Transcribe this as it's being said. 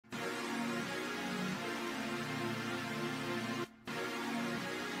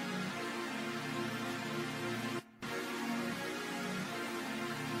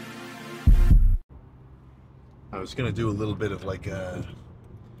was gonna do a little bit of like a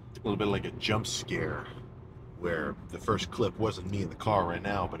jump scare, where the first clip wasn't me in the car right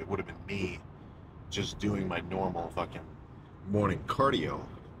now, but it would have been me just doing my normal fucking morning cardio.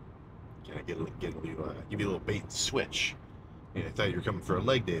 Can I give you a little bait and switch? I thought you were coming for a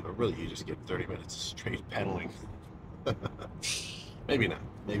leg day, but really you just get 30 minutes of straight pedaling. Maybe not.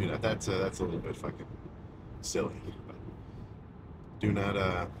 Maybe not. That's a little bit fucking silly. But do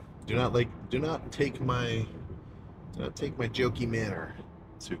not take my jokey manner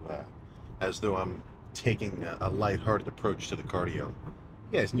to as though I'm taking a lighthearted approach to the cardio.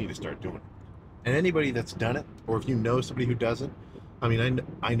 You guys need to start doing it. And anybody that's done it, or if you know somebody who doesn't, I mean,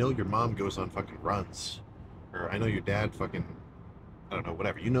 I know your mom goes on fucking runs, or I know your dad fucking, I don't know,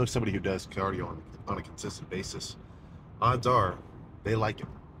 whatever. You know somebody who does cardio on a consistent basis. Odds are they like it.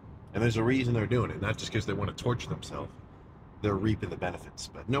 And there's a reason they're doing it, not just because they want to torture themselves. They're reaping the benefits.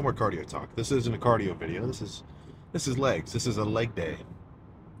 But no more cardio talk. This isn't a cardio video. This is legs. This is a leg day.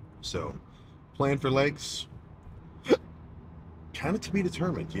 So, plan for legs, kind of to be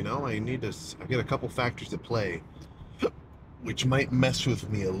determined, you know? I've got a couple factors at play which might mess with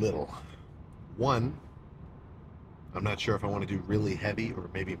me a little. One, I'm not sure if I want to do really heavy or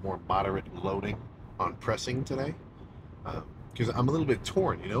maybe more moderate loading on pressing today. Because I'm a little bit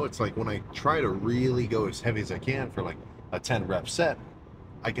torn, you know? It's like when I try to really go as heavy as I can for like a 10 rep set,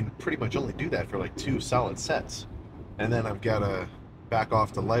 I can pretty much only do that for like 2 solid sets. And then I've got to back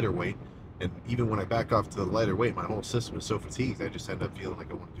off to lighter weight. And even when I back off to the lighter weight, my whole system is so fatigued, I just end up feeling like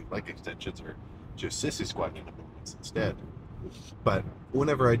I want to do leg extensions or just sissy squat kind of movements instead. But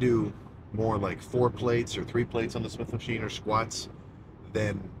whenever I do more like 4 plates or 3 plates on the Smith machine or squats,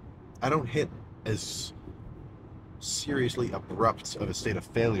 then I don't hit as seriously abrupt of a state of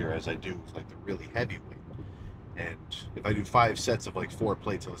failure as I do with like the really heavy weight. And if I do 5 sets of like 4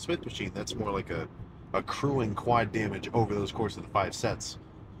 plates on the Smith machine, that's more like a accruing quad damage over those course of the 5 sets,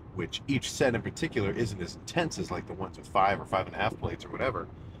 which each set in particular isn't as intense as like the ones with 5 or 5.5 plates or whatever.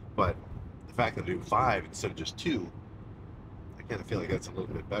 But the fact that I do 5 instead of just 2, I kind of feel like that's a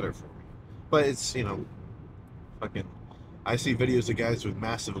little bit better for me. But it's, you know, fucking, I see videos of guys with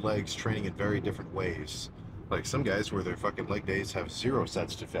massive legs training in very different ways. Like some guys where their fucking leg days have 0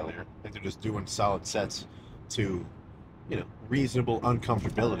 sets to failure. Like they're just doing solid sets to, you know, reasonable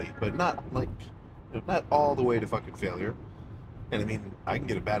uncomfortability, but not like, you know, not all the way to fucking failure. And I mean, I can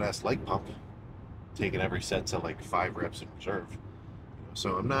get a badass leg pump taking every set to like 5 reps in reserve. You know,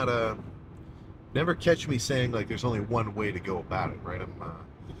 so I'm not never catch me saying like there's only one way to go about it, right?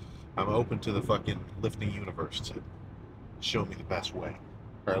 I'm open to the fucking lifting universe to show me the best way,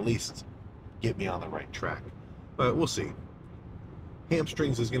 or at least get me on the right track. But we'll see.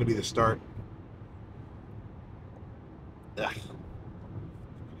 Hamstrings is going to be the start. Ugh.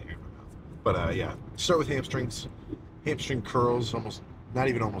 But yeah, start with hamstrings. Hamstring curls, not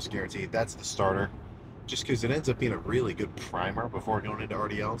even almost guaranteed. That's the starter, just because it ends up being a really good primer before going into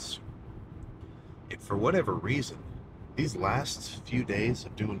RDLs. And for whatever reason, these last few days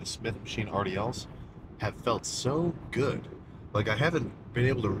of doing the Smith machine RDLs have felt so good. Like I haven't been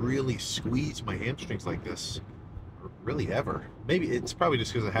able to really squeeze my hamstrings like this really ever. Maybe it's probably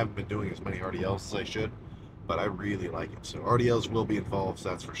just because I haven't been doing as many RDLs as I should, but I really like it. So RDLs will be involved,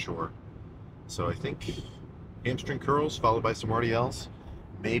 that's for sure. So I think hamstring curls followed by some RDLs,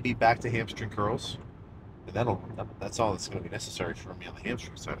 maybe back to hamstring curls, and that's all that's going to be necessary for me on the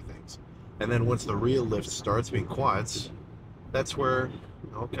hamstring side of things. And then once the real lift starts, being quads, that's where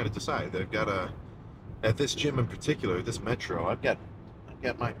I'll kind of decide. They've got at this gym in particular, this Metro, I've got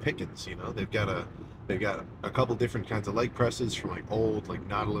my pickings. You know, they've got a couple different kinds of leg presses, from like old like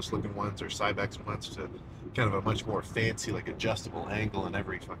Nautilus looking ones or Cybex ones to kind of a much more fancy like adjustable angle in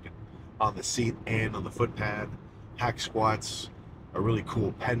every fucking, on the seat and on the foot pad. Hack squats, a really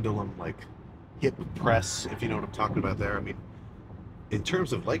cool pendulum like hip press, if you know what I'm talking about there. I mean, in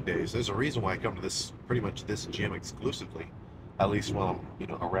terms of leg days, there's a reason why I come to pretty much this gym exclusively, at least while I'm, you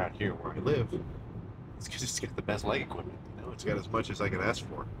know, around here where I live. It's because it's got the best leg equipment. You know, it's got as much as I can ask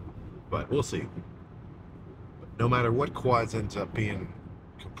for. But we'll see. But no matter what quads ends up being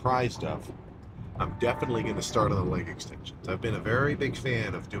comprised of, I'm definitely going to start on the leg extensions. I've been a very big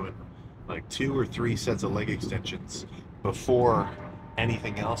fan of doing like 2 or 3 sets of leg extensions before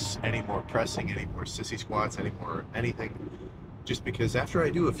anything else, any more pressing, any more sissy squats, any more anything. Just because after I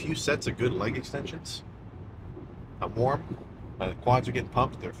do a few sets of good leg extensions, I'm warm, my quads are getting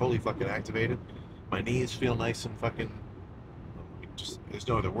pumped, they're fully fucking activated, my knees feel nice and fucking, there's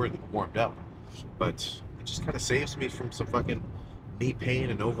no other word than warmed up. But it just kind of saves me from some fucking knee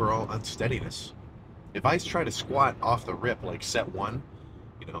pain and overall unsteadiness. If I try to squat off the rip, like set 1,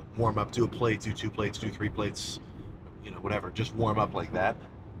 you know, warm up, do a plate, do 2 plates, do 3 plates, whatever, just warm up like that,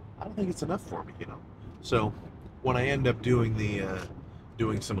 I don't think it's enough for me, So when I end up doing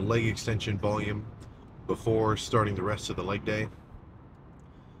doing some leg extension volume before starting the rest of the leg day,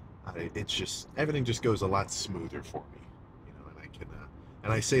 it's just everything just goes a lot smoother for me, and I can,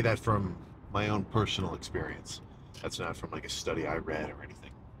 and I say that from my own personal experience. That's not from like a study I read or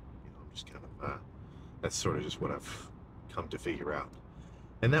anything. I'm just kind of that's sort of just what I've come to figure out.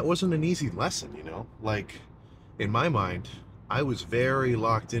 And that wasn't an easy lesson, Like in my mind, I was very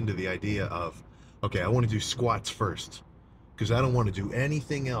locked into the idea of, okay, I want to do squats first because I don't want to do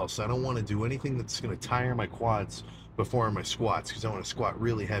anything else. I don't want to do anything that's going to tire my quads before my squats because I want to squat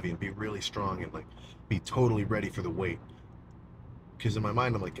really heavy and be really strong and like be totally ready for the weight. Because in my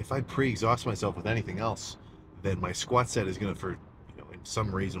mind, I'm like, if I pre-exhaust myself with anything else, then my squat set is going to, for in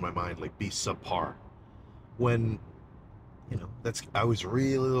some reason in my mind, like be subpar. When that's I was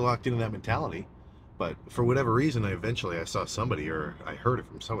really locked into that mentality. But for whatever reason, I saw somebody or I heard it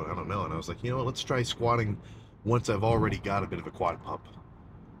from someone, I don't know, and I was like, what, let's try squatting once I've already got a bit of a quad pump.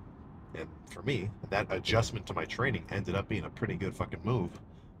 And for me, that adjustment to my training ended up being a pretty good fucking move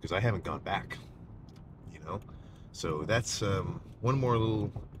because I haven't gone back. You know, so that's one more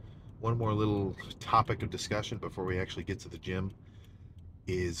little topic of discussion before we actually get to the gym.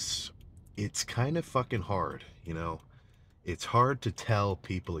 Is it's kind of fucking hard, It's hard to tell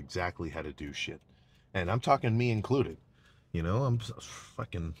people exactly how to do shit, and I'm talking me included. I'm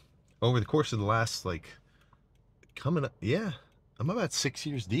fucking over the course of the last like coming up, yeah, I'm about 6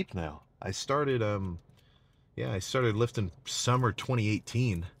 years deep now. I started lifting summer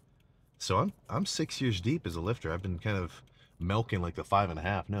 2018, so I'm 6 years deep as a lifter. I've been kind of milking like the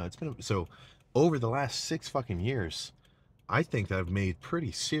 5.5. No, it's been so over the last 6 fucking years. I think that I've made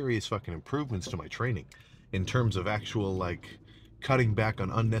pretty serious fucking improvements to my training in terms of actual like cutting back on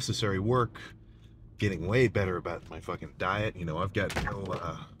unnecessary work, getting way better about my fucking diet. I've got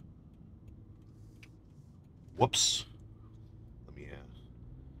no whoops. Let me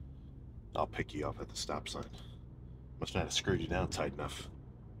I'll pick you up at the stop sign. Must not have screwed you down tight enough.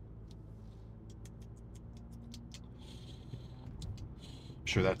 I'm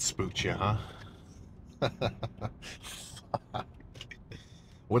sure that spooked you, huh?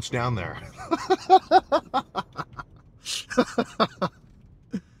 What's down there?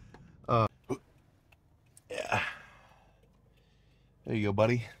 Yeah. There you go,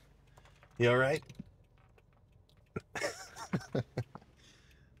 buddy. You all right?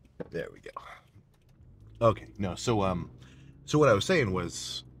 There we go. Okay, no, so what I was saying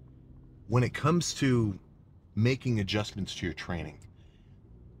was, when it comes to making adjustments to your training,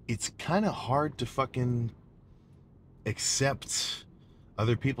 it's kind of hard to fucking accept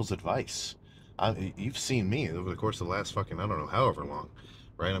other people's advice. You've seen me over the course of the last fucking, I don't know, however long,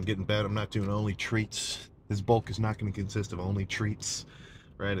 right? I'm getting better. I'm not doing only treats. This bulk is not going to consist of only treats,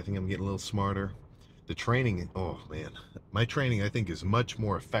 right? I think I'm getting a little smarter. The training, oh man, my training I think is much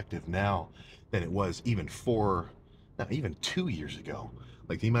more effective now than it was even not even 2 years ago.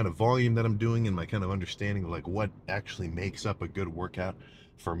 Like the amount of volume that I'm doing and my kind of understanding of like what actually makes up a good workout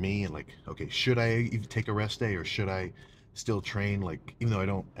for me, and like, okay, should I even take a rest day or should I still train? Like, even though I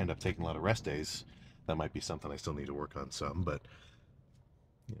don't end up taking a lot of rest days, that might be something I still need to work on some. But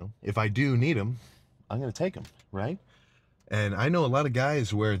if I do need them, I'm gonna take them, right? And I know a lot of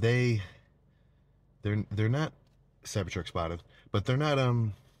guys where they're not Cybertruck spotted, but they're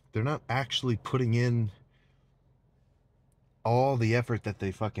not actually putting in all the effort that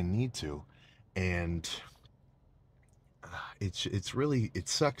they fucking need to, and it's really, it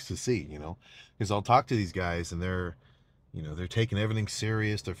sucks to see, because I'll talk to these guys and they're taking everything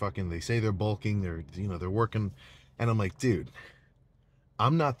serious. They say they're bulking, they're working, and I'm like, dude,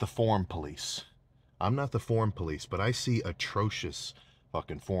 I'm not the form police. But I see atrocious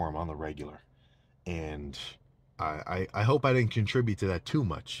fucking form on the regular, and I hope I didn't contribute to that too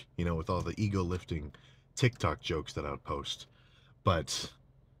much, with all the ego lifting TikTok jokes that I would post. But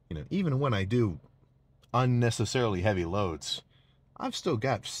even when I do unnecessarily heavy loads, I've still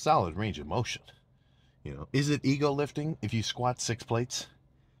got solid range of motion. Is it ego lifting if you squat 6 plates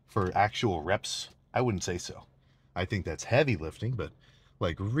for actual reps? I wouldn't say so. I think that's heavy lifting, but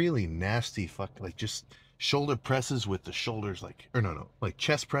like really nasty like just shoulder presses with the shoulders like, or no, like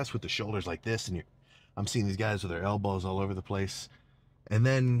chest press with the shoulders like this, and I'm seeing these guys with their elbows all over the place. And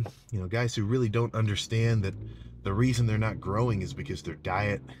then, guys who really don't understand that the reason they're not growing is because their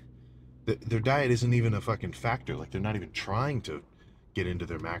diet isn't even a fucking factor. Like, they're not even trying to get into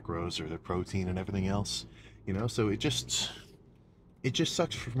their macros or their protein and everything else, so it just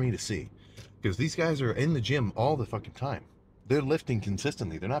sucks for me to see, because these guys are in the gym all the fucking time. They're lifting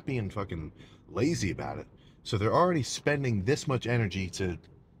consistently. They're not being fucking lazy about it. So they're already spending this much energy to,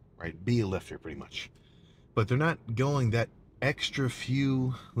 right, be a lifter pretty much. But they're not going that extra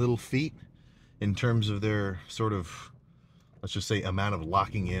few little feet in terms of their sort of, let's just say, amount of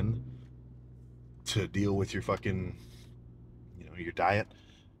locking in to deal with your fucking, your diet.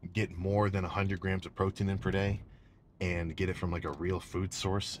 Get more than 100 grams of protein in per day and get it from like a real food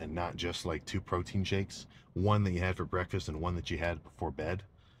source and not just like 2 protein shakes, one that you had for breakfast and one that you had before bed.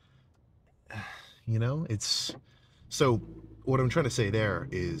 It's so what I'm trying to say there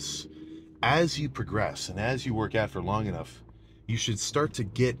is, as you progress and as you work out for long enough, you should start to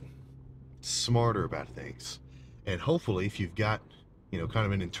get smarter about things. And hopefully, if you've got, kind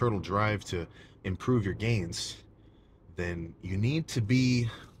of an internal drive to improve your gains, then you need to be,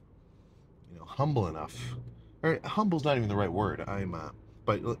 humble enough. Or humble's not even the right word.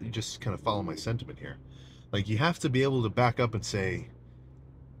 But you just kind of follow my sentiment here. Like, you have to be able to back up and say,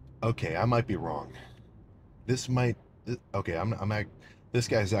 okay, I might be wrong. This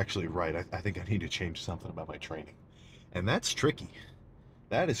guy's actually right. I think I need to change something about my training. And that's tricky.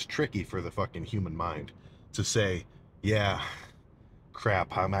 That is tricky for the fucking human mind to say, yeah,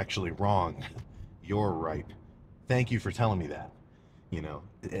 crap, I'm actually wrong. You're right. Thank you for telling me that.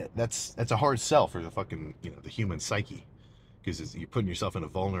 That's a hard sell for the fucking, the human psyche, because you're putting yourself in a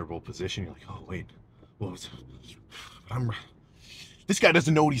vulnerable position. You're like, oh wait, well, this guy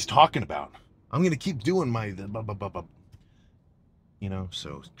doesn't know what he's talking about. I'm gonna keep doing my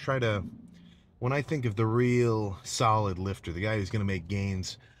So try to, when I think of the real solid lifter, the guy who's gonna make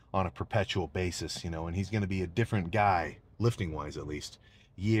gains on a perpetual basis, and he's gonna be a different guy, lifting wise at least,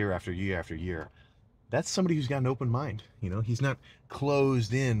 year after year after year. That's somebody who's got an open mind. He's not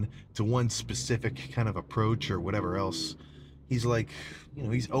closed in to one specific kind of approach or whatever else. He's like,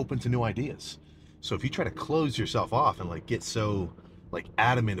 he's open to new ideas. So if you try to close yourself off and like get so like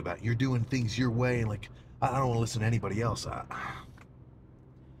adamant about you're doing things your way and like, I don't want to listen to anybody else,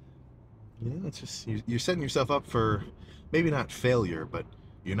 it's just, you're setting yourself up for maybe not failure, but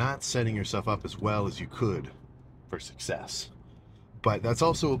you're not setting yourself up as well as you could for success. But that's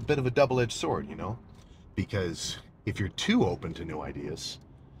also a bit of a double-edged sword, because if you're too open to new ideas,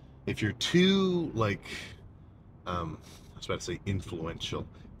 if you're too like, I was about to say influential,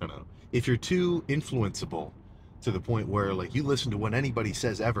 no, if you're too influenceable to the point where like you listen to what anybody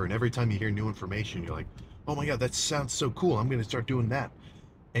says ever, and every time you hear new information, you're like, oh my God, that sounds so cool, I'm going to start doing that.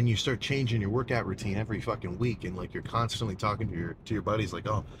 And you start changing your workout routine every fucking week, and like you're constantly talking to your buddies like,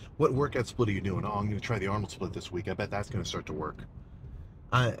 oh, what workout split are you doing? Oh, I'm going to try the Arnold split this week. I bet that's going to start to work.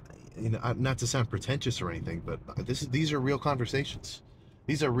 Not to sound pretentious or anything, but these are real conversations.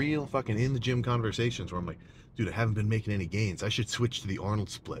 These are real fucking in the gym conversations where I'm like, dude, I haven't been making any gains. I should switch to the Arnold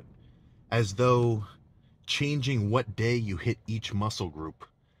split. As though changing what day you hit each muscle group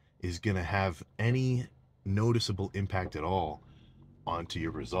is going to have any noticeable impact at all onto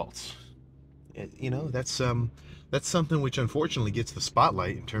your results. That's something which unfortunately gets the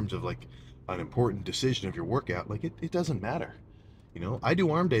spotlight in terms of like an important decision of your workout. Like it doesn't matter. I do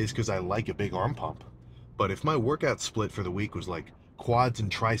arm days because I like a big arm pump. But if my workout split for the week was like quads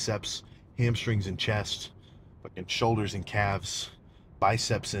and triceps, hamstrings and chest, fucking shoulders and calves,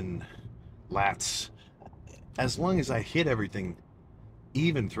 biceps and lats, as long as I hit everything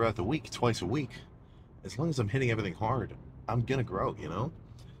even throughout the week, twice a week, as long as I'm hitting everything hard, I'm gonna grow,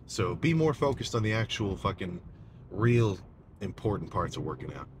 So be more focused on the actual fucking real important parts of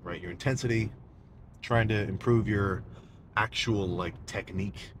working out, right? Your intensity, trying to improve your actual like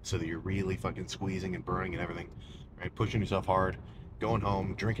technique so that you're really fucking squeezing and burning and everything, right? Pushing yourself hard, going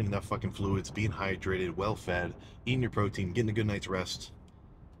home, drinking enough fucking fluids, being hydrated, well fed, eating your protein, getting a good night's rest.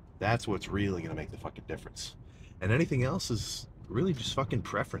 That's what's really gonna make the fucking difference. And anything else is really just fucking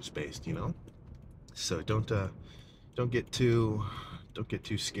preference based, So don't get too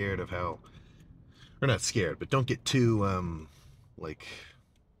scared of how, or not scared, but don't get too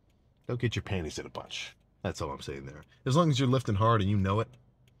don't get your panties in a bunch. That's all I'm saying there. As long as you're lifting hard and you know it,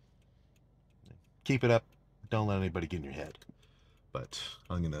 keep it up. Don't let anybody get in your head. But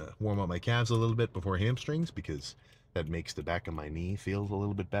I'm going to warm up my calves a little bit before hamstrings, because that makes the back of my knee feel a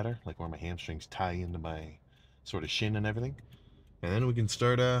little bit better, like where my hamstrings tie into my sort of shin and everything. And then we can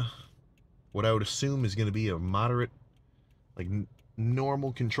start what I would assume is going to be a moderate, like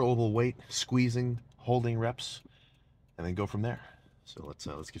normal controllable weight, squeezing, holding reps, and then go from there. So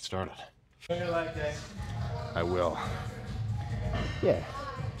let's get started. I will. Yeah.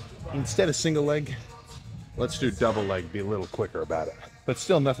 Instead of single leg, let's do double leg, be a little quicker about it. But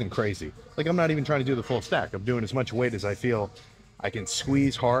still nothing crazy. Like, I'm not even trying to do the full stack. I'm doing as much weight as I feel I can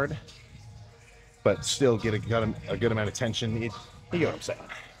squeeze hard, but still get a good amount of tension. You know what I'm saying.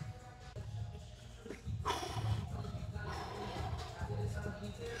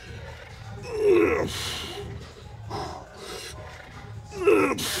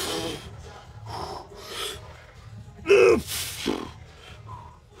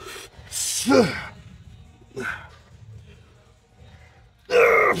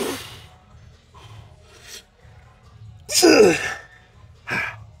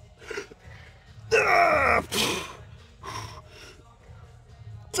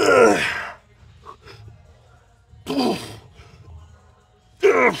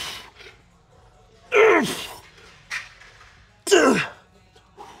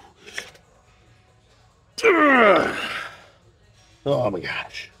 Oh my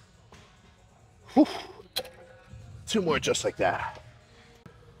gosh. Whew. 2 more just like that.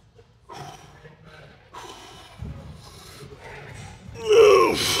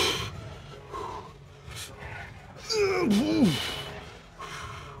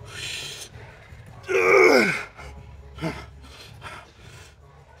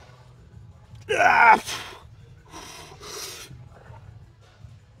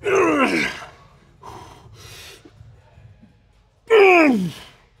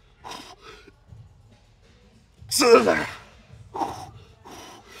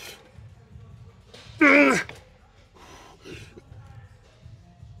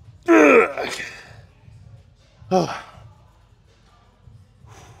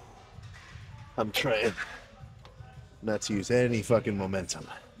 I'm trying not to use any fucking momentum.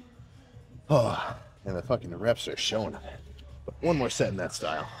 Oh, and the fucking reps are showing it. But 1 more set in that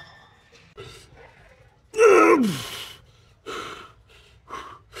style.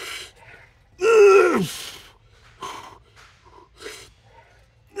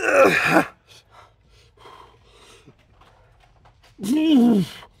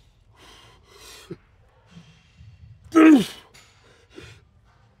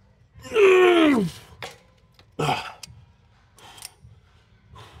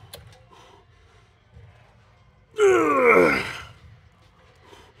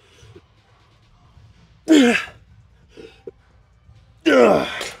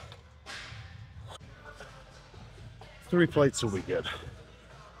 Three plates will be good.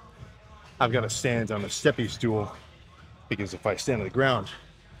 I've got to stand on a steppy stool because if I stand on the ground,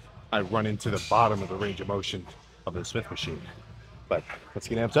 I run into the bottom of the range of motion of the Smith machine. But let's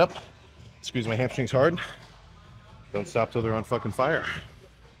get amped up. Squeeze my hamstrings hard. Don't stop till they're on fucking fire.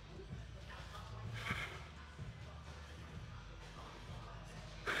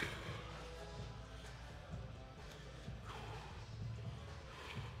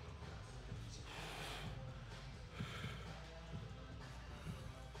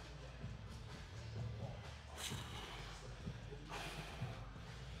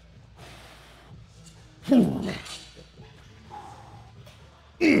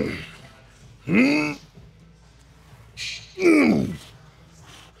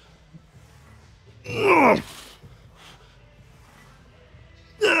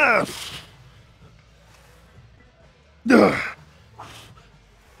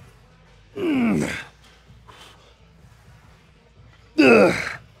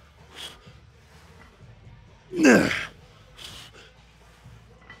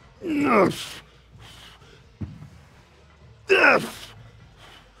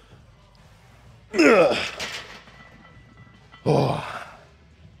 Oh.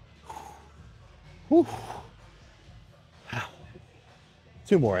 Whew.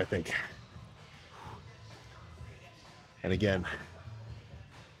 2 more, I think. And again,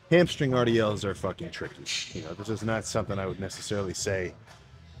 hamstring RDLs are fucking tricky. You know, this is not something I would necessarily say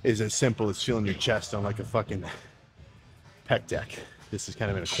is as simple as feeling your chest on like a fucking pec deck. This is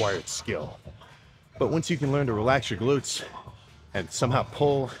kind of an acquired skill. But once you can learn to relax your glutes and somehow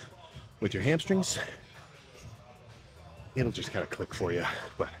pull with your hamstrings, it'll just kind of click for you.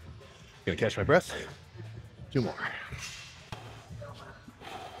 But I'm gonna catch my breath. 2 more.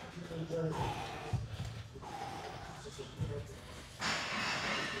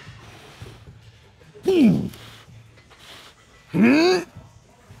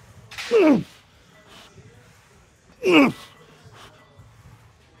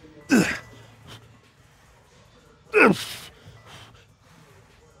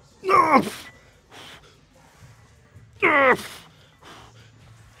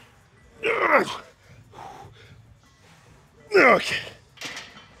 Okay.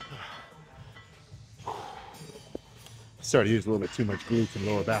 Started to use a little bit too much glutes and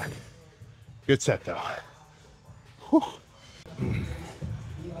lower back. Good set though. Whew.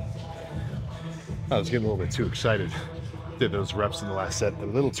 I was getting a little bit too excited. Did those reps in the last set a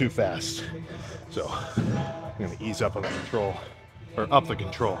little too fast. So I'm gonna ease up on the control, or up the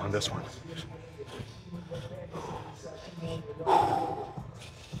control on this one.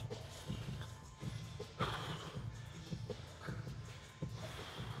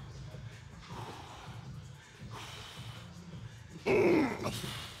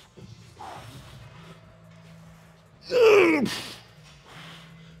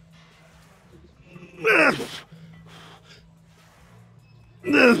 Oh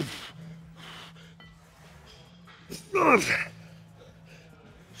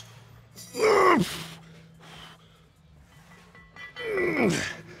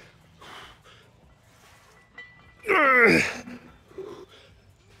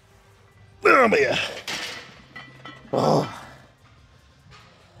man. Oh.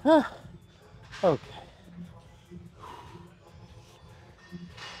 Okay.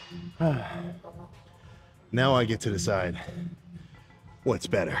 Now I get to decide what's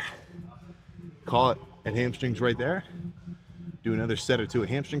better. Call it at hamstrings right there. Do another set or two of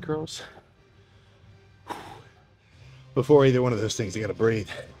hamstring curls. Before either one of those things, I gotta breathe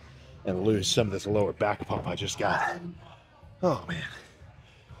and lose some of this lower back pump I just got. Oh man.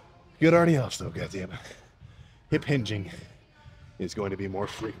 Good RDLs though, goddammit. Hip hinging is going to be more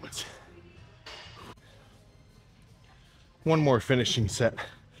frequent. One more finishing set.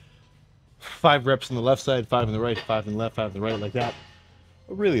 5 reps on the left side, 5 on the right, 5 on the left, 5 on the right, like that.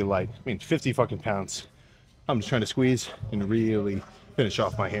 Really light. I mean, 50 fucking pounds. I'm just trying to squeeze and really finish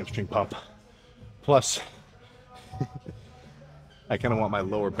off my hamstring pump. Plus, I kind of want my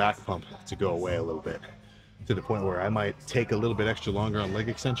lower back pump to go away a little bit, to the point where I might take a little bit extra longer on leg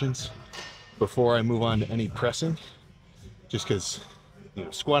extensions before I move on to any pressing, just because, you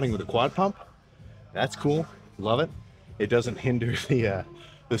know, squatting with a quad pump, that's cool, love it. It doesn't hinder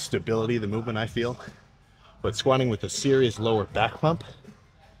the stability of the movement, I feel. But squatting with a serious lower back pump,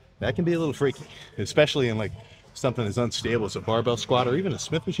 that can be a little freaky, especially in like something as unstable as a barbell squat or even a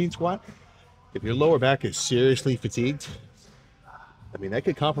Smith machine squat. If your lower back is seriously fatigued, I mean, that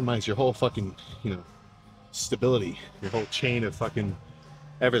could compromise your whole fucking, you know, stability, your whole chain of fucking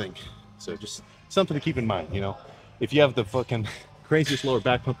everything. So just something to keep in mind, you know. If you have the fucking craziest lower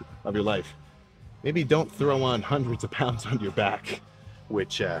back pump of your life, maybe don't throw on hundreds of pounds on your back,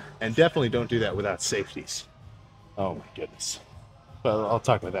 which, and definitely don't do that without safeties. Oh my goodness. Well, I'll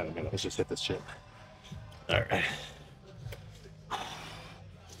talk about that in a minute. Let's just hit this shit. All right.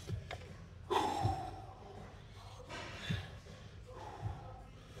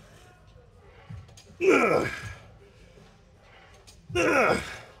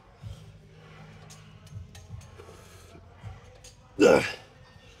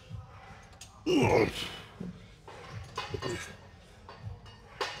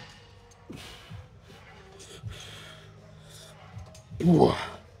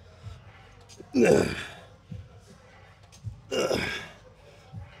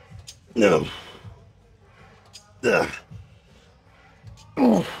 No.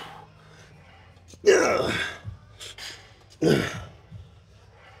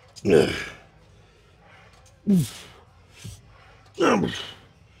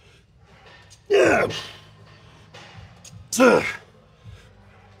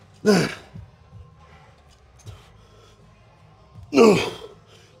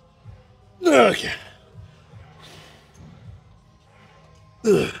 Okay.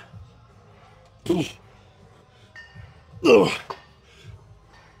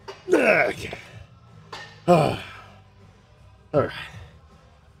 Okay. All right.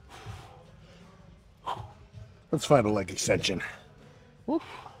 Let's find a leg extension.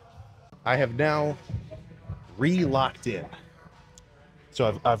 I have now re-locked in.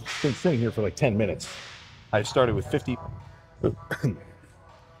 So I've been sitting here for like 10 minutes. I started with 50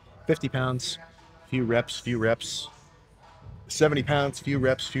 pounds, few reps, 70 pounds, few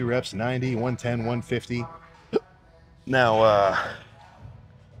reps, 90, 110, 150. Now,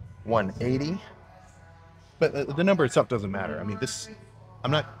 180. But the number itself doesn't matter. I mean,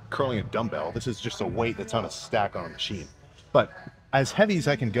 I'm not curling a dumbbell. This is just a weight that's on a stack on a machine. But as heavy as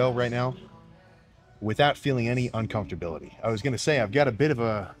I can go right now, without feeling any uncomfortability. I was going to say I've had a bit of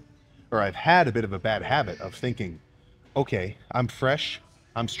a bad habit of thinking, okay, I'm fresh,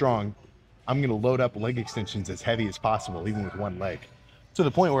 I'm strong, I'm going to load up leg extensions as heavy as possible, even with one leg. To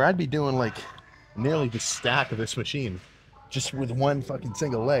the point where I'd be doing like nearly the stack of this machine just with one fucking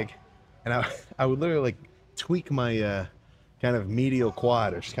single leg. And I would literally like tweak my kind of medial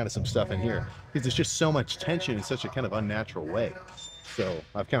quad or just kind of some stuff in here, because there's just so much tension in such a kind of unnatural way. So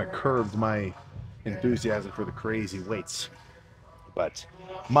I've kind of curbed my enthusiasm for the crazy weights, but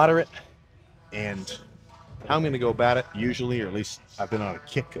moderate. And how I'm going to go about it usually, or at least I've been on a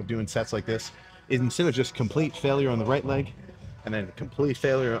kick of doing sets like this, is instead of just complete failure on the right leg and then complete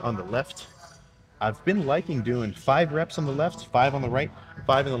failure on the left, I've been liking doing 5 reps on the left, 5 on the right,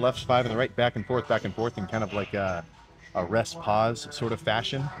 5 on the left, 5 on the right, back and forth in kind of like a rest pause sort of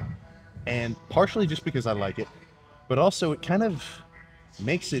fashion. And partially just because I like it, but also it kind of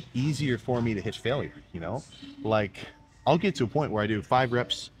makes it easier for me to hit failure, you know? Like, I'll get to a point where I do 5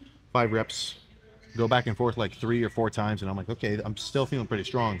 reps, go back and forth like 3 or 4 times, and I'm like, okay, I'm still feeling pretty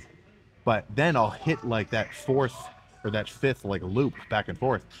strong. But then I'll hit like that fourth or that fifth like loop back and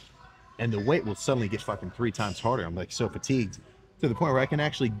forth, and the weight will suddenly get fucking 3 times harder. I'm like so fatigued to the point where I can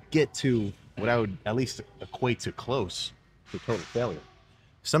actually get to what I would at least equate to close to total failure.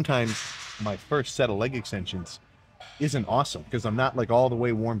 Sometimes my first set of leg extensions isn't awesome because I'm not like all the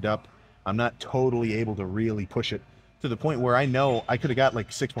way warmed up. I'm not totally able to really push it to the point where I know I could have got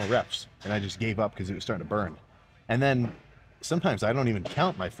like 6 more reps and I just gave up because it was starting to burn. And then sometimes I don't even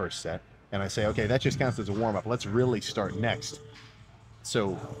count my first set and I say, okay, that just counts as a warm up. Let's really start next.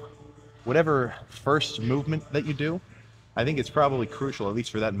 So whatever first movement that you do, I think it's probably crucial, at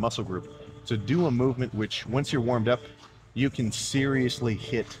least for that muscle group, to do a movement which, once you're warmed up, you can seriously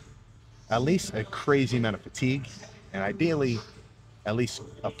hit at least a crazy amount of fatigue, and ideally, at least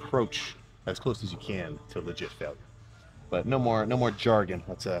approach as close as you can to legit failure. But no more jargon.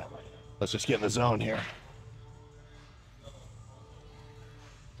 Let's just get in the zone here.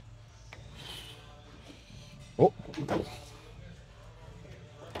 Oh,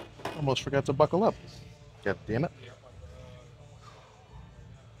 almost forgot to buckle up. God damn it.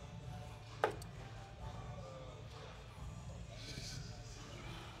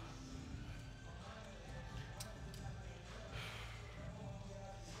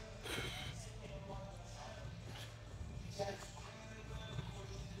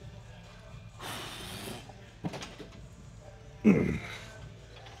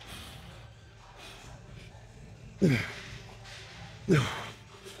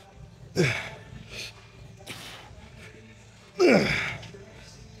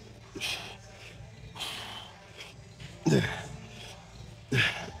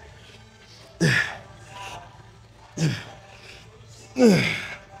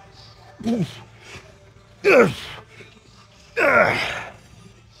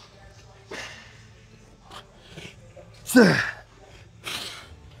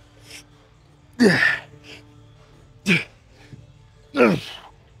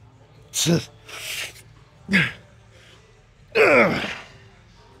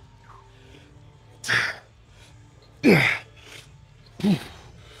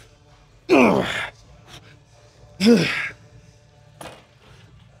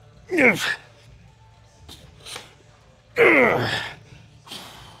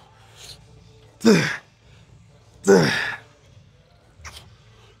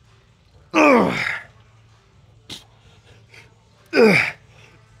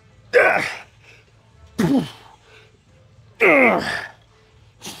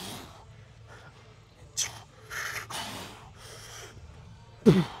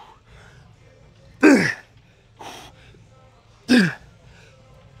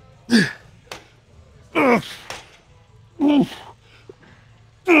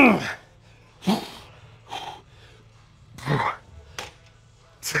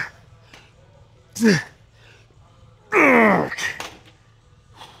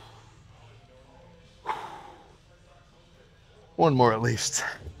 One more at least.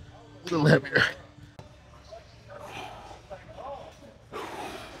 A little heavier.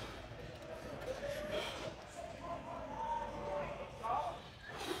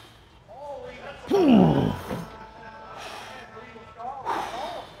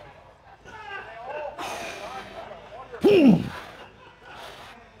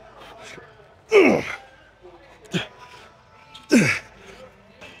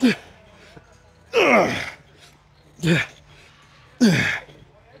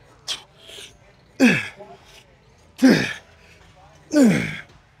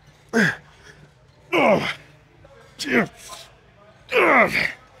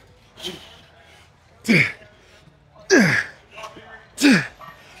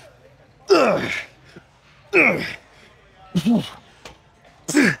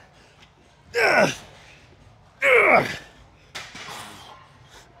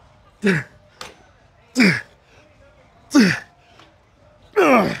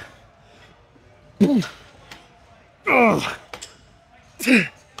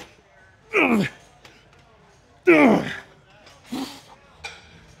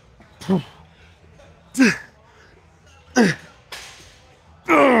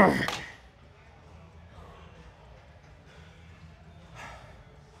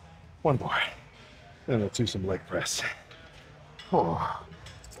 One more. And let's do some leg press. Oh.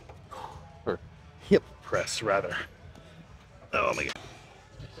 Or hip press, rather. Oh my God.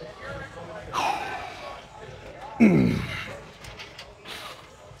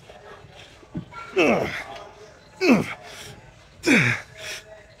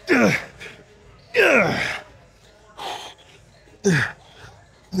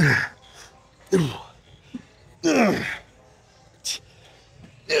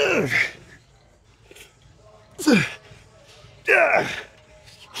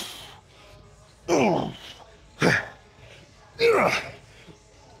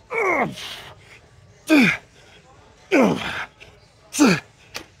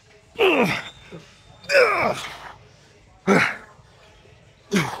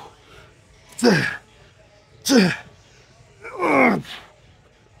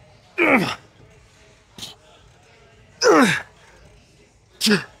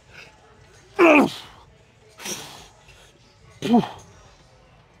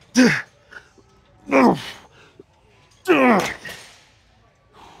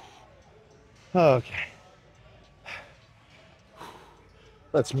 Okay.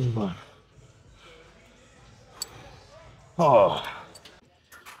 Let's move on. Oh.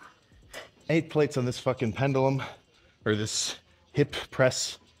 8 plates on this fucking pendulum, or this hip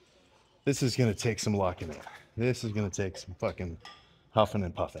press. This is gonna take some locking in. This is gonna take some fucking huffing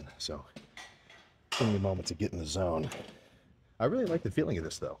and puffing. So, give me a moment to get in the zone. I really like the feeling of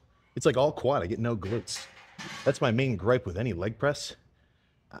this though. It's like all quad, I get no glutes. That's my main gripe with any leg press.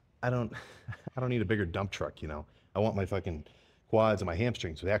 I don't need a bigger dump truck, you know. I want my fucking quads and my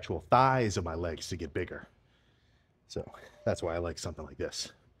hamstrings, the actual thighs of my legs to get bigger. So that's why I like something like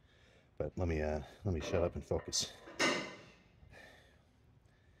this. But let me shut up and focus.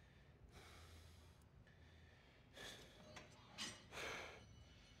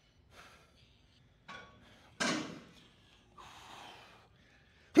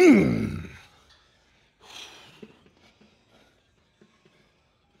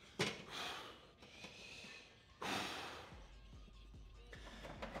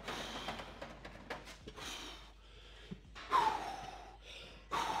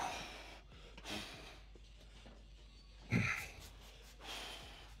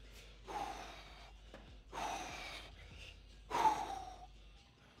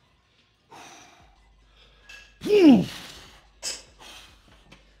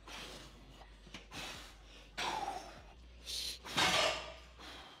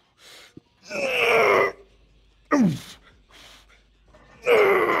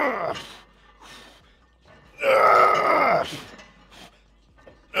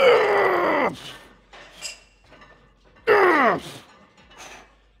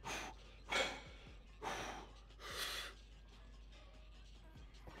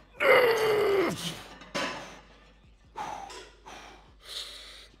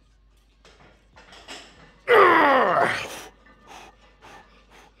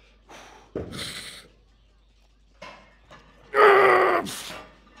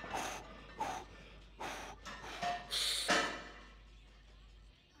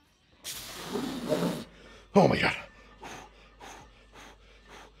 Oh my God.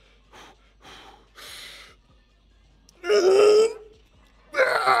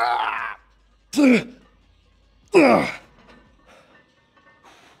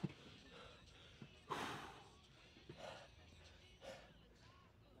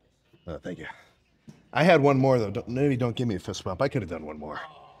 Thank you. I had one more though. Maybe don't give me a fist bump. I could have done one more.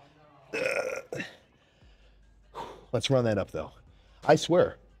 Let's run that up though. I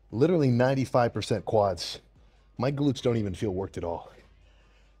swear, literally 95% quads. My glutes don't even feel worked at all.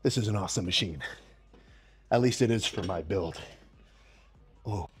 This is an awesome machine. At least it is for my build.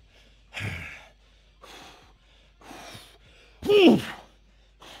 Oh.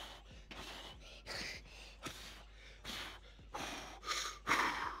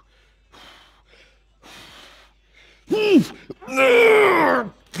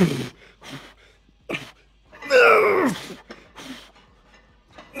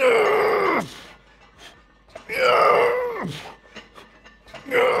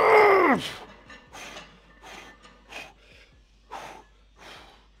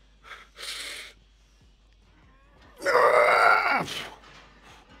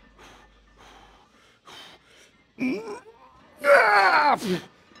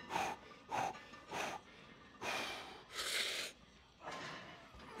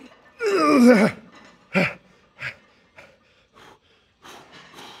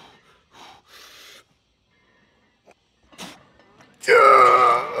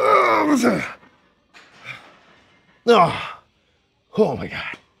 Oh my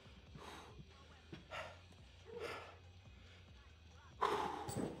God.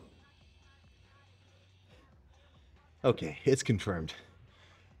 Okay, it's confirmed.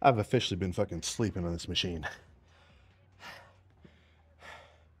 I've officially been fucking sleeping on this machine.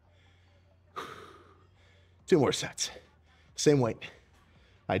 2 more sets. Same weight.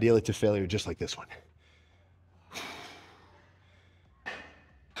 Ideally to failure, just like this one.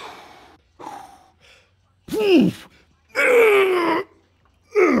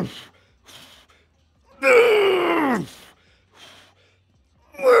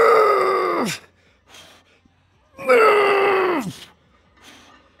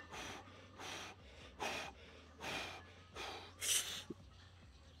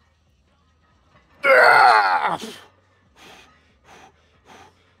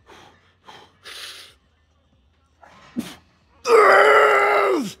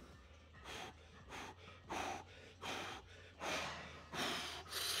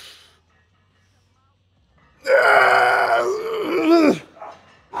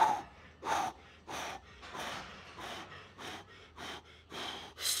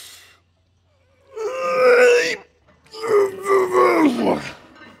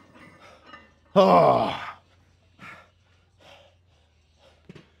 Oh.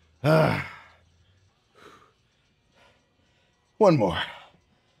 One more.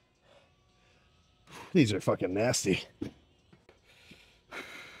 These are fucking nasty.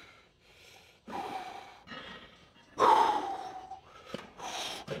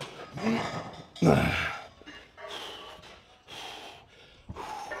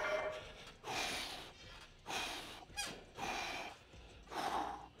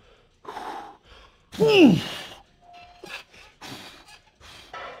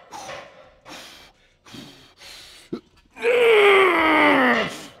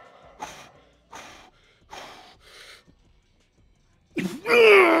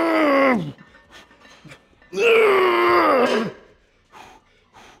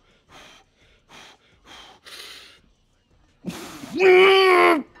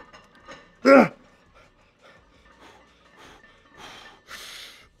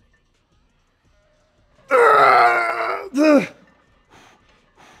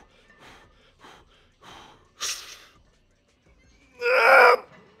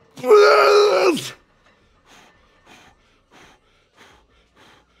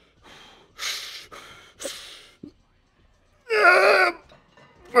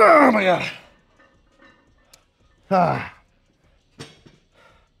 Oh my God. Ah.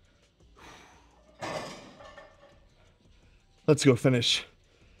 Let's go finish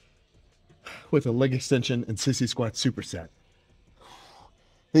with a leg extension and sissy squat superset.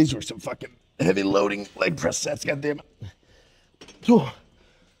 These were some fucking heavy loading leg press sets, goddammit. Oh,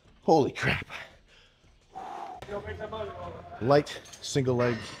 holy crap. Light, single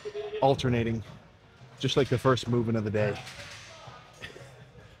leg, alternating, just like the first movement of the day.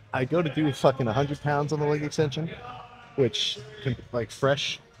 I go to do fucking 100 pounds on the leg extension, which, like,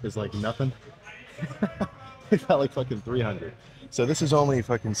 fresh is like nothing. I felt like fucking 300. So this is only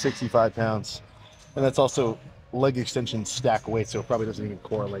fucking 65 pounds. And that's also leg extension stack weight, so it probably doesn't even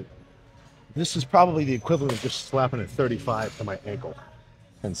correlate. This is probably the equivalent of just slapping a 35 to my ankle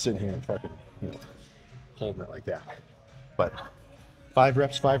and sitting here and fucking, you know, holding it like that. But 5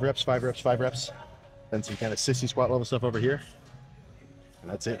 reps, 5 reps, 5 reps, 5 reps. Then some kind of sissy squat level stuff over here. And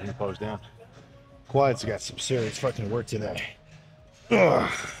that's it, and the pose down. Quads got some serious fucking work today.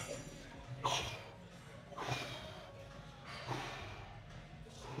 Ugh.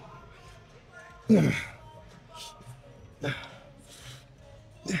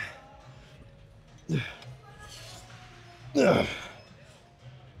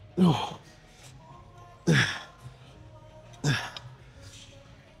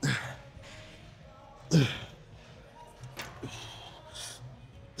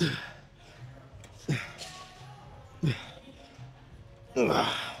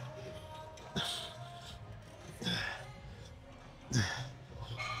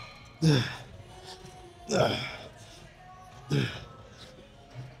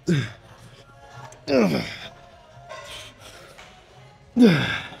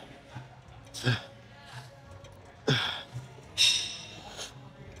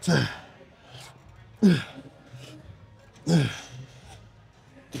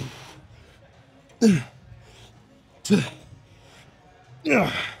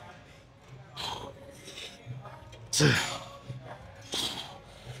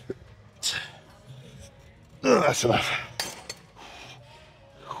 That's enough.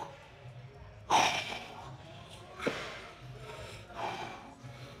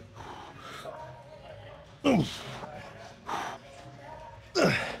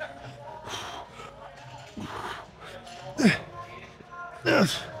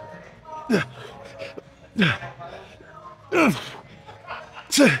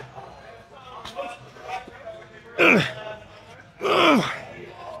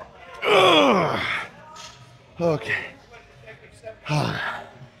 Okay.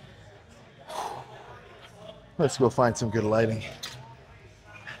 Let's go find some good lighting.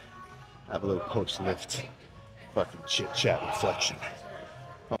 Have a little post lift. Fucking chit chat reflection.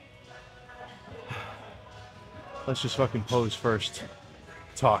 Let's just fucking pose first,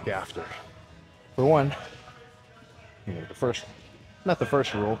 talk after. For one, you know, not the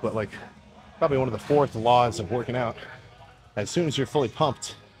first rule, but like probably one of the fourth laws of working out. As soon as you're fully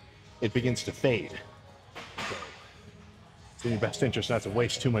pumped, it begins to fade. So it's in your best interest not to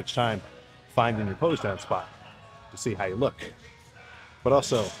waste too much time finding your pose down spot to see how you look. But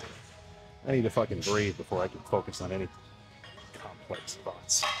also, I need to fucking breathe before I can focus on any complex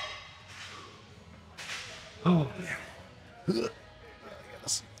thoughts. Oh man.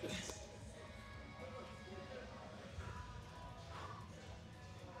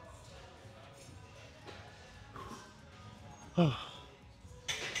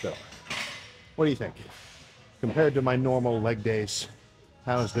 So, what do you think? Compared to my normal leg days,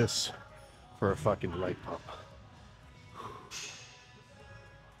 how is this for a fucking leg pump?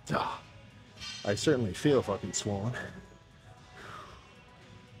 I certainly feel fucking swollen.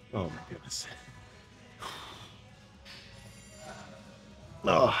 Oh my goodness.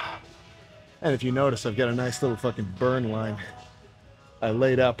 Oh. And if you notice, I've got a nice little fucking burn line. I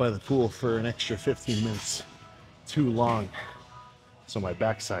laid out by the pool for an extra 15 minutes too long, so my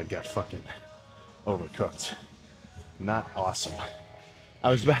backside got fucking overcooked. Not awesome.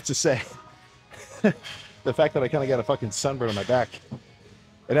 I was about to say, the fact that I kind of got a fucking sunburn on my back,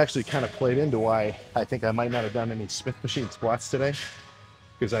 it actually kind of played into why I think I might not have done any Smith machine squats today,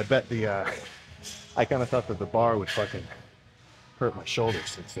 because I bet I kind of thought that the bar would fucking hurt my shoulders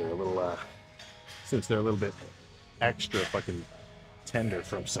since they're a little bit extra fucking tender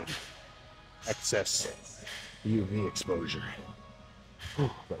from some excess UV exposure.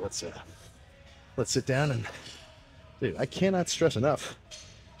 But let's sit down and, dude, I cannot stress enough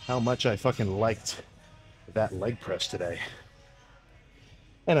how much I fucking liked that leg press today.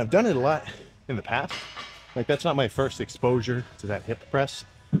 And I've done it a lot in the past. Like, that's not my first exposure to that hip press,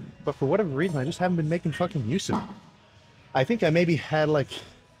 but for whatever reason, I just haven't been making fucking use of it. I think I maybe had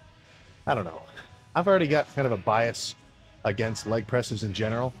I don't know. I've already got kind of a bias against leg presses in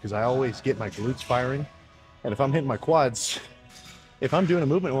general, because I always get my glutes firing. And if I'm hitting my quads, if I'm doing a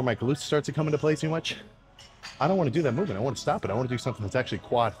movement where my glutes start to come into play too much, I don't want to do that movement. I want to stop it. I want to do something that's actually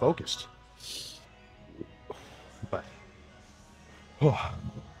quad focused. But I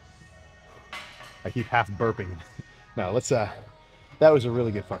keep half burping. Now that was a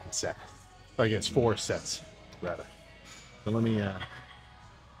really good fucking set. Or I guess 4 sets, rather. So let me, I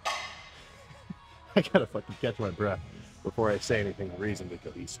gotta fucking catch my breath before I say anything reasonably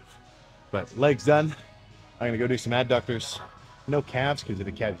cohesive. But legs done. I'm gonna go do some adductors. No calves, because I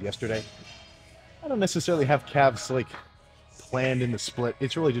did calves yesterday. I don't necessarily have calves like planned in the split.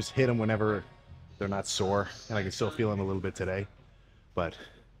 It's really just hit them whenever they're not sore, and I can still feel them a little bit today. But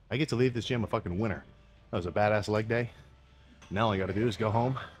I get to leave this gym a fucking winner. That was a badass leg day. Now all I gotta do is go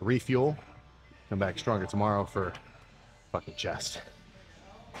home, refuel, come back stronger tomorrow for fucking chest.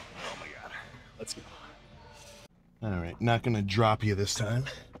 Oh my god. Let's go. Alright, not gonna drop you this time.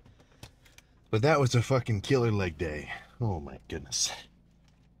 But that was a fucking killer leg day. Oh my goodness.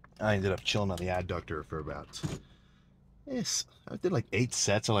 I ended up chilling on the adductor for about, I did like 8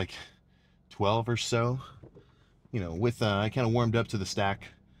 sets of like 12 or so. You know, with, I kind of warmed up to the stack.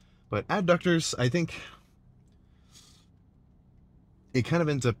 But adductors, I think, it kind of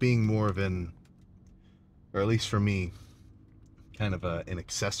ends up being more of an, or at least for me, kind of an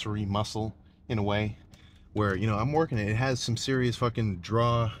accessory muscle in a way. Where, you know, I'm working it. It has some serious fucking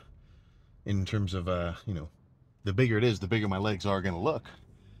draw in terms of, you know, the bigger it is, the bigger my legs are going to look.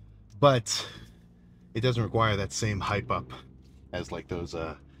 But it doesn't require that same hype up as like those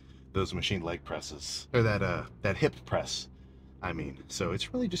machine leg presses, or that hip press, I mean. So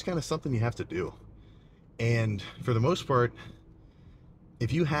it's really just kind of something you have to do. And for the most part,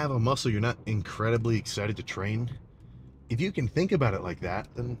 if you have a muscle you're not incredibly excited to train, if you can think about it like that,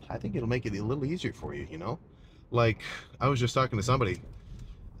 then I think it'll make it a little easier for you, you know? Like, I was just talking to somebody,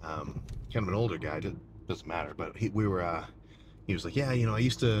 kind of an older guy, doesn't matter, but he was like, yeah, you know,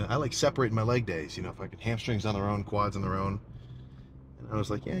 I like separating my leg days, you know, fucking hamstrings on their own, quads on their own. And I was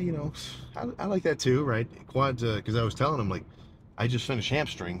like, yeah, you know, I like that too, right? Quads, because I was telling him, like, I just finished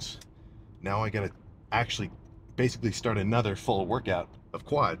hamstrings. Now I gotta actually basically start another full workout of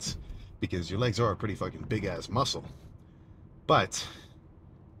quads, because your legs are a pretty fucking big ass muscle. But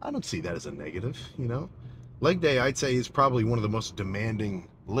I don't see that as a negative, you know? Leg day, I'd say, is probably one of the most demanding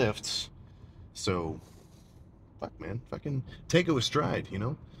lifts. So, fuck, man, fucking take it with stride, you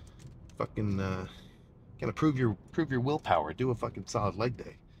know? Fucking, kind of prove your willpower. Do a fucking solid leg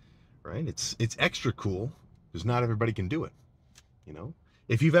day, right? It's extra cool because not everybody can do it, you know?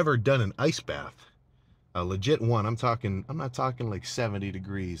 If you've ever done an ice bath, A legit one, I'm not talking like 70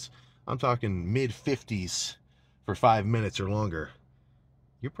 degrees. I'm talking mid 50s for 5 minutes or longer.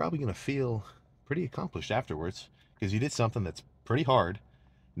 You're probably going to feel pretty accomplished afterwards because you did something that's pretty hard.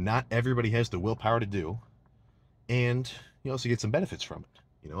 Not everybody has the willpower to do. And you also get some benefits from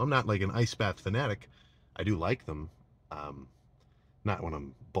it. I'm not like an ice bath fanatic. I do like them. Um, Not when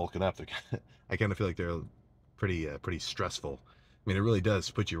I'm bulking up. I kind of feel like they're pretty stressful. I mean, it really does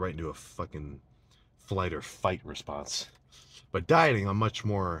put you right into a fucking flight or fight response. But dieting, I'm much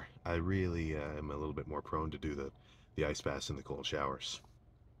more. I really am a little bit more prone to do the ice baths and the cold showers.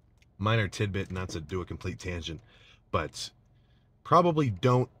 Minor tidbit, not to do a complete tangent, but probably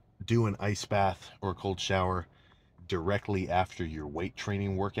don't do an ice bath or cold shower directly after your weight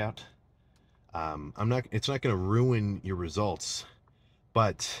training workout. I'm not. It's not going to ruin your results,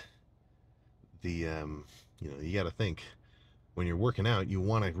 but you got to think when you're working out, you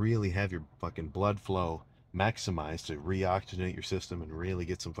want to really have your fucking blood flow maximized to reoxygenate your system and really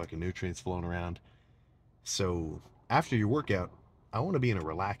get some fucking nutrients flowing around. So after your workout, I want to be in a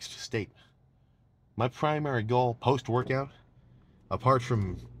relaxed state. My primary goal post workout, apart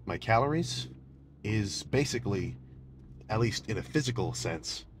from my calories, is basically, at least in a physical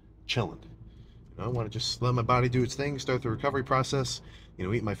sense, chilling. I want to just let my body do its thing, start the recovery process,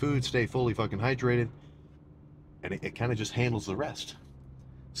 eat my food, stay fully fucking hydrated, and it kind of just handles the rest.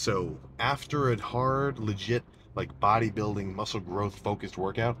 So after a hard, legit, like bodybuilding, muscle growth focused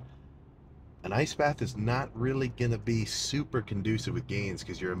workout, an ice bath is not really gonna be super conducive with gains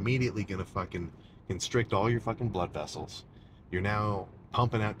because you're immediately gonna fucking constrict all your fucking blood vessels. You're now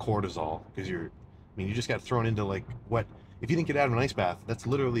pumping out cortisol because you just got thrown into like what? If you didn't get out of an ice bath, that's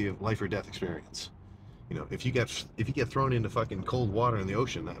literally a life or death experience. If you get thrown into fucking cold water in the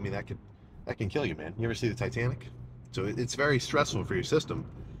ocean, I mean that can kill you, man. You ever see the Titanic? So it's very stressful for your system.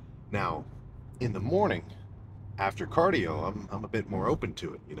 Now, in the morning after cardio, I'm a bit more open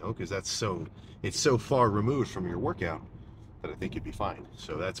to it, because it's so far removed from your workout that I think you'd be fine.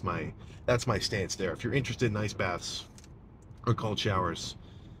 So that's my stance there. If you're interested in ice baths or cold showers,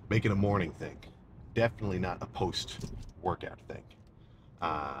 make it a morning thing. Definitely not a post workout thing.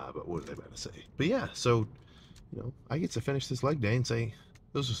 But what was I about to say? But yeah, so I get to finish this leg day and say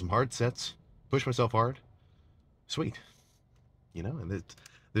those are some hard sets. Push myself hard. Sweet. And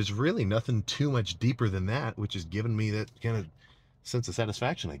there's really nothing too much deeper than that, which has given me that kind of sense of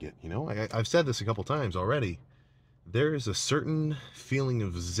satisfaction I get. I've said this a couple times already. There is a certain feeling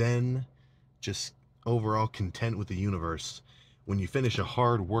of zen, just overall content with the universe when you finish a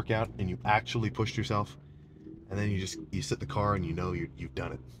hard workout and you actually pushed yourself, and then you sit in the car and you've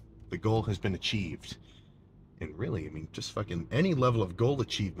done it. The goal has been achieved. And really, just fucking any level of goal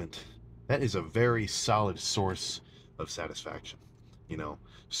achievement, that is a very solid source of satisfaction.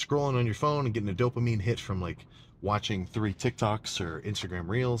 Scrolling on your phone and getting a dopamine hit from like watching 3 TikToks or Instagram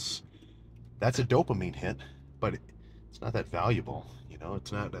reels, that's a dopamine hit, but it's not that valuable.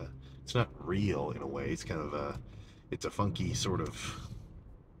 It's not real in a way. It's kind of it's a funky sort of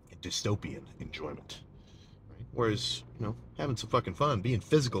dystopian enjoyment. Right? Whereas, having some fucking fun, being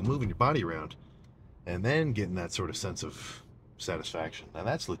physical, moving your body around, and then getting that sort of sense of satisfaction. Now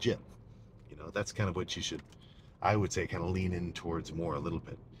that's legit. That's kind of what you should, I would say, kind of lean in towards more a little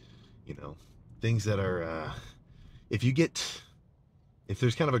bit. Things that are, if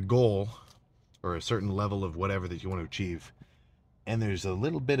there's kind of a goal or a certain level of whatever that you want to achieve, and there's a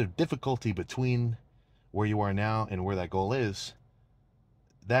little bit of difficulty between where you are now and where that goal is,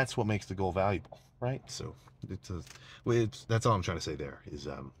 that's what makes the goal valuable, right? So that's all I'm trying to say there is,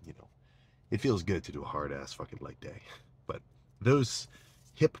 it feels good to do a hard ass fucking leg day. But those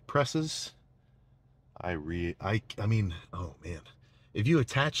hip presses, I mean, oh man, if you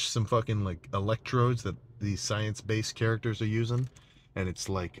attach some fucking like electrodes that these science-based characters are using, and it's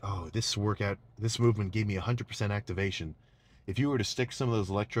like, oh, this movement gave me 100% activation. If you were to stick some of those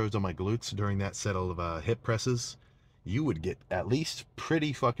electrodes on my glutes during that set of hip presses, you would get at least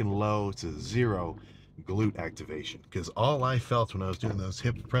pretty fucking low to zero glute activation. Because all I felt when I was doing those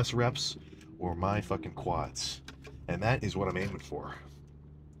hip press reps were my fucking quads. And that is what I'm aiming for.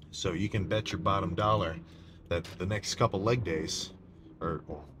 So you can bet your bottom dollar that the next couple leg days,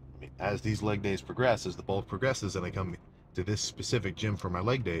 as these leg days progress, as the bulk progresses and I come to this specific gym for my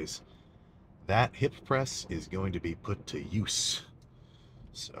leg days, that hip press is going to be put to use.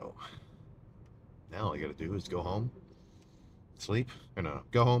 So now all I gotta do is go home,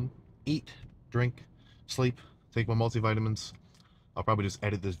 go home, eat, drink, sleep, take my multivitamins. I'll probably just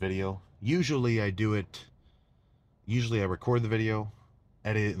edit this video. Usually I record the video,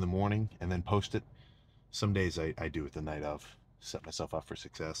 edit it in the morning, and then post it. Some days I do it the night of. set myself up for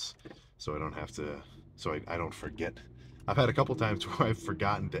success, so I don't have to, so I don't forget. I've had a couple times where I've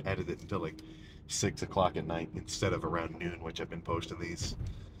forgotten to edit it until like 6 o'clock at night instead of around noon, which I've been posting these.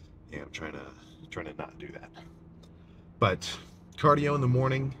 Yeah, I'm trying to not do that. But cardio in the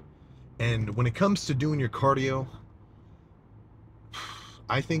morning, and when it comes to doing your cardio,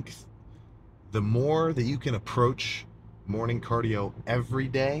 I think the more that you can approach morning cardio every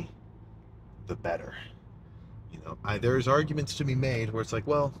day, the better. There's arguments to be made where it's like,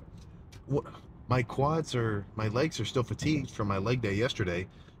 well, what, my legs are still fatigued from my leg day yesterday.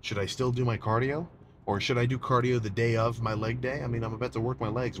 Should I still do my cardio? Or should I do cardio the day of my leg day? I mean, I'm about to work my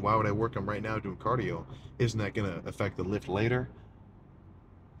legs. Why would I work them right now doing cardio? Isn't that going to affect the lift later?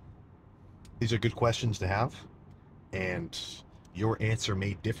 These are good questions to have, and your answer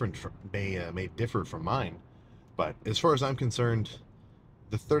may differ from mine. But as far as I'm concerned,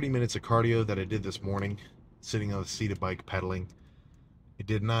 the 30 minutes of cardio that I did this morning, sitting on a seated bike pedaling, it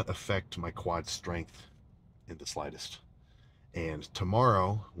did not affect my quad strength in the slightest. And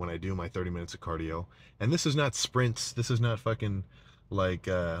tomorrow, when I do my 30 minutes of cardio, and this is not sprints, this is not fucking like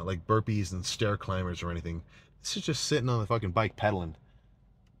burpees and stair climbers or anything. This is just sitting on the fucking bike pedaling.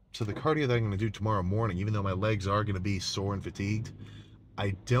 So the cardio that I'm going to do tomorrow morning, even though my legs are going to be sore and fatigued,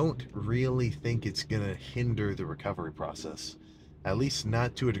 I don't really think it's going to hinder the recovery process. At least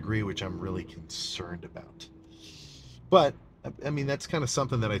not to a degree which I'm really concerned about. But, I mean, that's kind of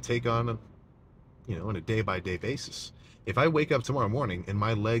something that I take on, on a day-by-day basis. If I wake up tomorrow morning and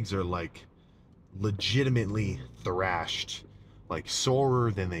my legs are, like, legitimately thrashed, like,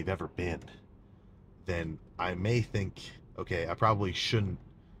 sorer than they've ever been, then I may think, okay, I probably shouldn't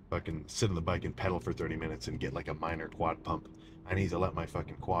fucking sit on the bike and pedal for 30 minutes and get, like, a minor quad pump. I need to let my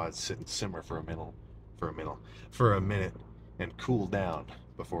fucking quads sit and simmer for a minute and cool down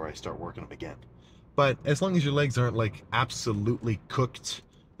before I start working them again. But as long as your legs aren't like absolutely cooked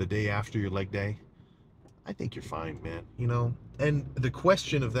the day after your leg day, I think you're fine, man. And the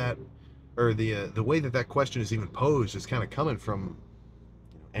question of that, or the way that question is even posed, is kind of coming from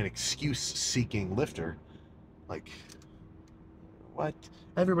an excuse-seeking lifter. Like, what?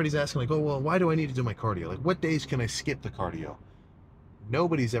 Everybody's asking, like, oh well, why do I need to do my cardio? Like, what days can I skip the cardio?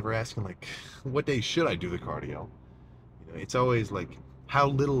 Nobody's ever asking, like, what days should I do the cardio? It's always like, how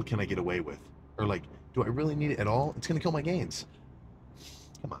little can I get away with? Or like, do I really need it at all? It's gonna kill my gains.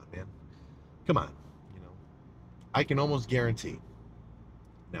 Come on, man. Come on. I can almost guarantee.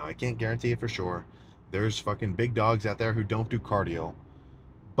 Now, I can't guarantee it for sure. There's fucking big dogs out there who don't do cardio.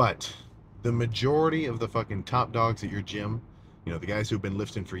 But the majority of the fucking top dogs at your gym, the guys who've been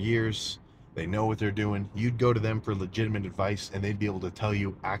lifting for years, they know what they're doing. You'd go to them for legitimate advice and they'd be able to tell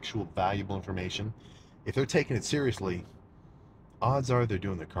you actual valuable information. If they're taking it seriously, odds are they're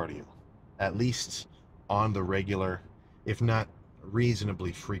doing their cardio, at least on the regular, if not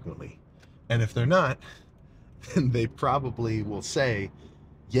reasonably frequently. And if they're not, then they probably will say,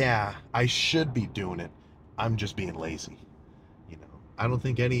 yeah, I should be doing it. I'm just being lazy. I don't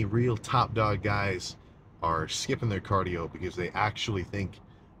think any real top dog guys are skipping their cardio because they actually think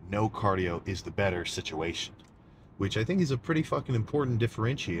no cardio is the better situation, which I think is a pretty fucking important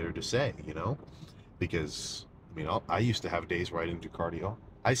differentiator to say, because I used to have days where I didn't do cardio.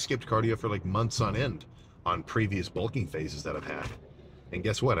 I skipped cardio for like months on end on previous bulking phases that I've had. And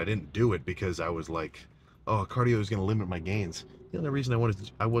guess what? I didn't do it because I was like, oh, cardio is going to limit my gains. The only reason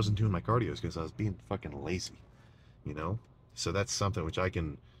I wasn't doing my cardio is because I was being fucking lazy, So that's something which I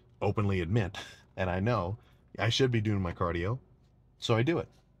can openly admit, and I know I should be doing my cardio, so I do it.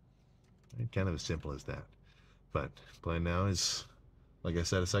 Kind of as simple as that. But plan now is, like I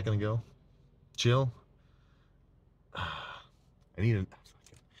said a second ago, chill. I'm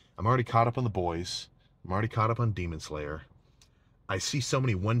already caught up on the boys. I'm already caught up on Demon Slayer. I see so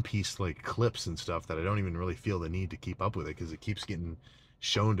many One Piece like clips and stuff that I don't even really feel the need to keep up with it because it keeps getting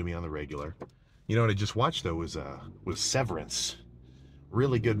shown to me on the regular. What I just watched though was Severance.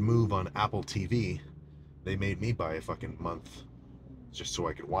 Really good move on Apple TV. They made me buy a fucking month just so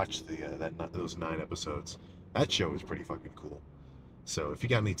I could watch those 9 episodes. That show is pretty fucking cool. So if you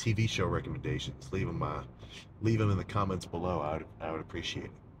got any TV show recommendations, leave them in the comments below. I would appreciate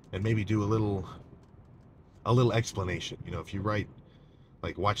it, and maybe do a little explanation. If you write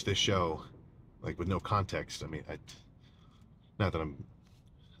like watch this show like with no context. I mean, not that I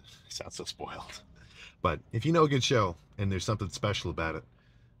sound so spoiled, but if you know a good show and there's something special about it,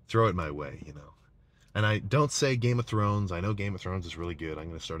 throw it my way. And I don't say Game of Thrones. I know Game of Thrones is really good. I'm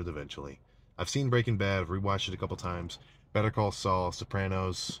going to start it eventually. I've seen Breaking Bad. I've rewatched it a couple times. Better Call Saul,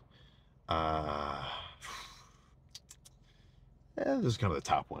 Sopranos. Those are kind of the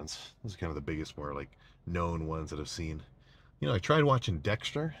top ones. Those are kind of the biggest, more like known ones that I've seen. You know, I tried watching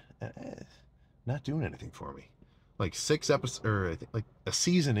Dexter. Not doing anything for me. Like 6 episodes, or I think like a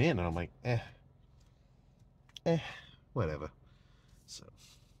season in, and I'm like, eh, whatever. So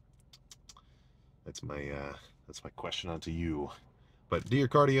that's my question onto you. But do your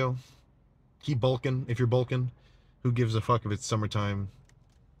cardio. Keep bulking if you're bulking. Who gives a fuck if it's summertime?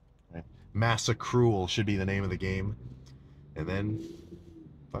 Right? Massa Cruel should be the name of the game. And then,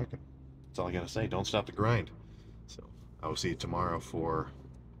 fuck it. That's all I gotta say. Don't stop the grind. So I will see you tomorrow for.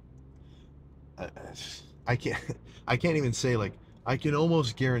 I can't. I can't even say like I can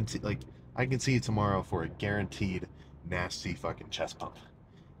almost guarantee. Like I can see you tomorrow for a guaranteed nasty fucking chest pump.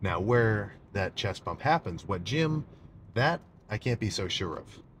 Now where that chest pump happens, what gym, that I can't be so sure of.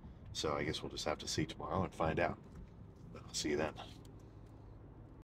 So I guess we'll just have to see tomorrow and find out. I'll see you then.